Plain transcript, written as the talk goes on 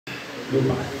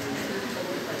lupa.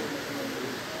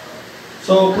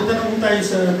 So, punta na po tayo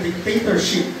sa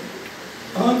dictatorship.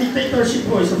 Ang dictatorship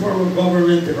po is a form of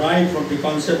government derived from the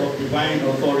concept of divine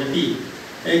authority.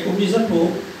 Kung minsan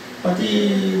po, pati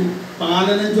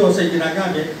pangalan ng Diyos ay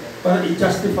ginagamit para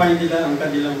i-justify nila ang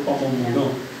kanilang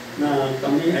pamumuno na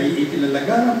kami ay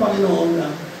itinalaga ng Panginoon na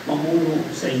mamuno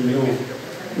sa inyo,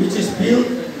 which is built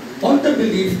on the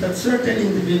belief that certain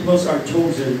individuals are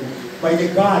chosen by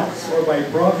the gods or by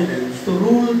providence to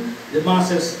rule the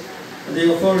masses,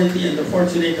 the authority and the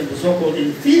fortunate and the so-called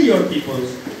inferior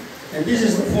peoples. And this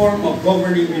is the form of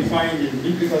governing we find in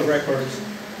biblical records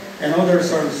and other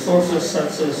sources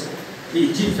such as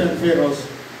the Egyptian pharaohs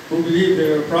who believed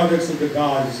they were products of the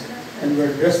gods and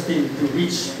were destined to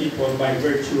reach people by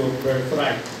virtue of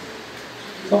birthright.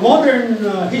 So modern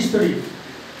history,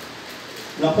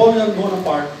 Napoleon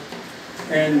Bonaparte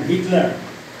and Hitler.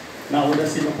 Nauna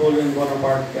si Napoleon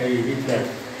Bonaparte kay Hitler.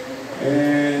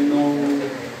 And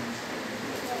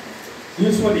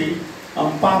usually,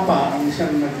 ang Papa ang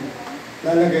siyang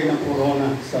naglalagay ng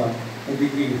corona sa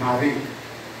nagiging hari.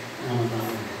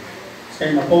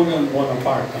 Kay Napoleon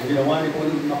Bonaparte. Ang ginawa ni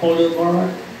Napoleon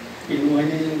Bonaparte, kinuha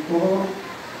niya yung corona,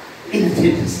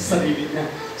 inatid sa sarili niya.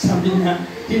 Sabi niya,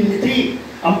 hindi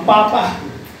ang Papa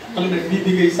ang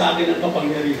nagbibigay sa akin ng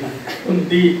kapangyarihan,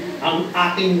 kundi ang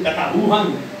aking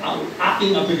katauhan, ang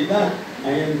aking abilidad.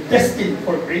 I am destined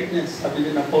for greatness, sabi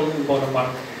ni Napoleon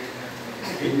Bonaparte.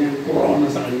 Kanyang corona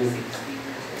sa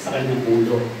kanyang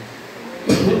ulo.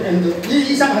 And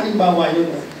isang halimbawa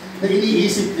yun na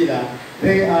iniisip nila,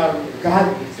 they are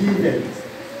God-given.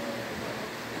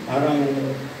 Parang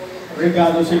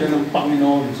regalo sila ng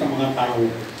Panginoon sa mga tao.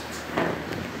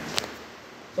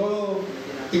 So,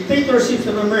 dictatorships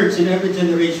have emerged in every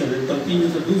generation and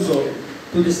continue to do so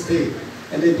to this day.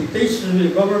 And the dictatorship is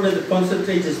a government that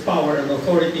concentrates its power and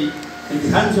authority in the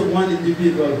hands of one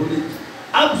individual who needs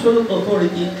absolute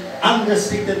authority,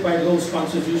 unrestricted by laws,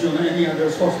 constitution, or any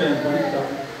other social and political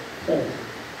form.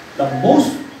 The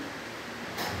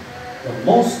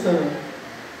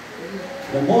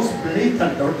most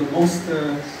blatant or the most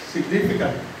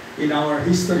significant in our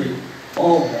history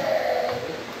of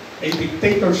a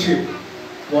dictatorship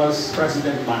was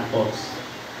President Marcos.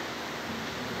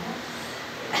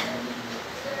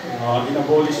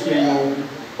 Inabolish niya yung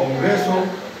Kongreso,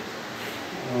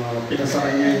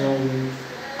 pinasara niya yung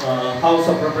House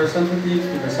of Representatives,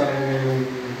 pinasara niya yung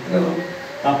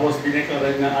tapos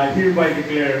dineklara na I hereby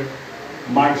declare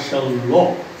martial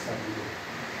law.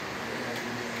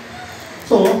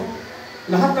 So,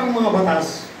 lahat ng mga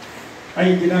batas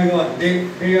ay ginagawa,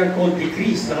 they are called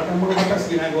decrees. Lahat ng mga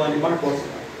batas ginagawa ni Marcos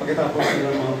pagkatapos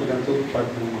nila mga pinatutupad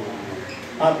ng mga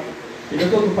at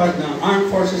pinatutupad ng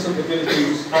Armed Forces of the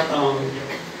Philippines at ang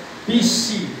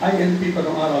PCINP pa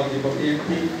nung araw, di ba? PNP,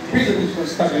 Philippines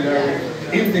Constabulary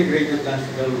Integrated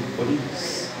National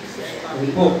Police. Ano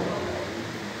po?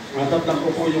 Natap lang ko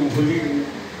po yung huling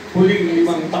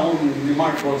 5 taon ni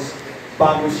Marcos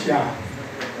bago siya.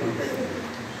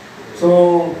 So,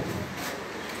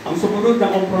 ang sumunod na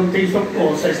confrontation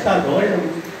ko sa Estado ay ang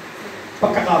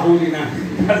pagkakahuli natin.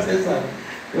 Kasi sa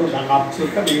na-capture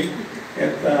kami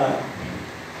at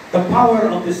the power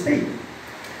of the state.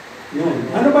 Yun.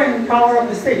 Ano ba yung power of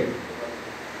the state?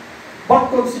 What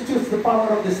constitutes the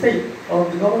power of the state or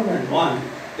of the government?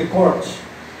 1, the courts.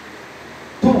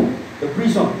 2, the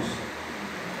prisons.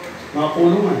 Mga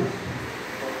kulungan.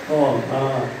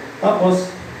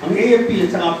 Tapos, ang AFP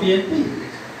at saka PNP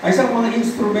ay isang mga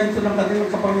instrumento ng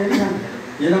kanilang kapangyarihan.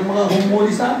 Yan ang mga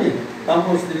humuli sa amin.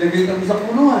 Tapos, nilagay kami sa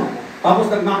punuan. Tapos,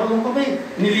 nagnakulong kami.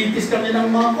 Nilitis kami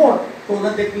ng mga court. Kung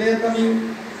na-declare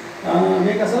kami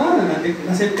may kasalanan,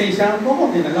 nasentensyahan mo ko,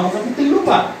 dinala ko sa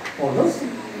Muntinlupa.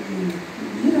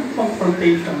 Yun ang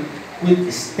confrontation with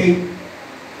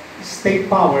state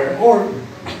power or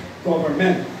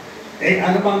government.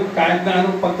 Ano bang, kahit na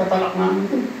anong pagtatalak namin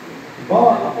ito?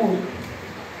 Bawa ako,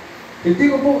 hindi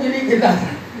ko po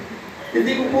kinikilala.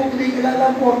 Hindi ko po kinikilala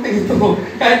ang korte ito.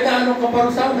 Kahit na anong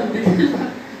kaparusahan, hindi ko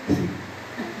kilala.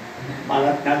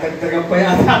 Malat natagdagan pa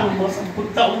yata ang mga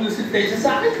 10 taon na sentensya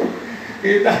sa akin.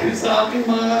 Eh dahil sa aking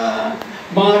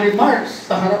mga remarks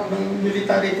sa harap ng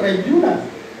military tribunal.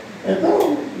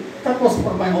 Ito, tapos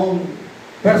for my own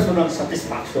personal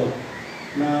satisfaction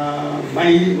na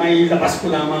may labas ko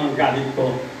lamang ang galing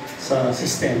ko sa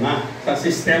sistema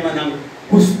ng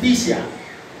hustisya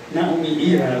na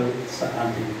umiiral sa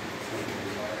atin.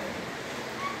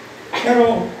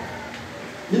 Pero,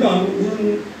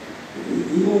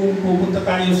 yung pupunta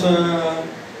tayo sa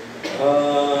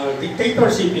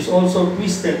dictatorship is also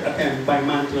twisted attempt by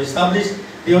man to establish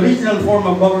the original form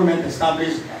of government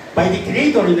established by the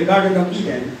Creator in the Garden of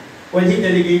Eden when he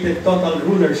delegated total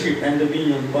rulership and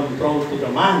dominion control to the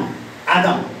man,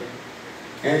 Adam,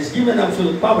 and is given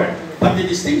absolute power. But the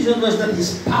distinction was that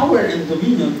his power and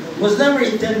dominion was never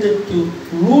intended to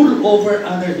rule over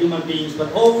other human beings,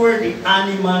 but over the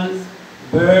animals,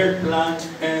 bird, plant,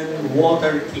 and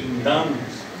water kingdoms.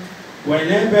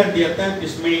 Whenever the attempt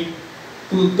is made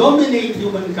to dominate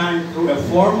humankind through a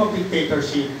form of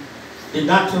dictatorship, the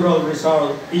natural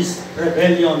result is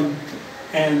rebellion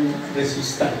and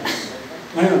resistance.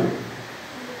 Ngayon,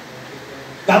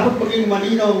 dapat maging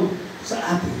malinaw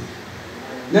sa atin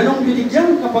na nung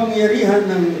binigyang kapangyarihan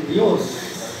ng Diyos,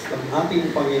 ang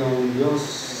ating Panginoong Diyos,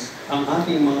 ang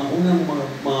ating mga unang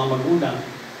mga magulang,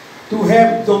 to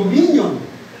have dominion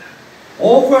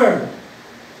over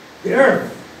the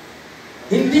earth.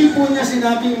 Hindi po niya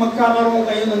sinabing magkakaroon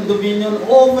kayo ng dominion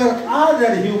over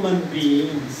other human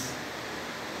beings.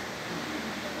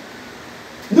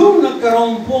 Nung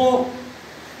nagkaroon po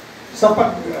sa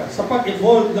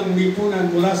pag-evolve ng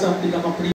lipunan mula sa pinaka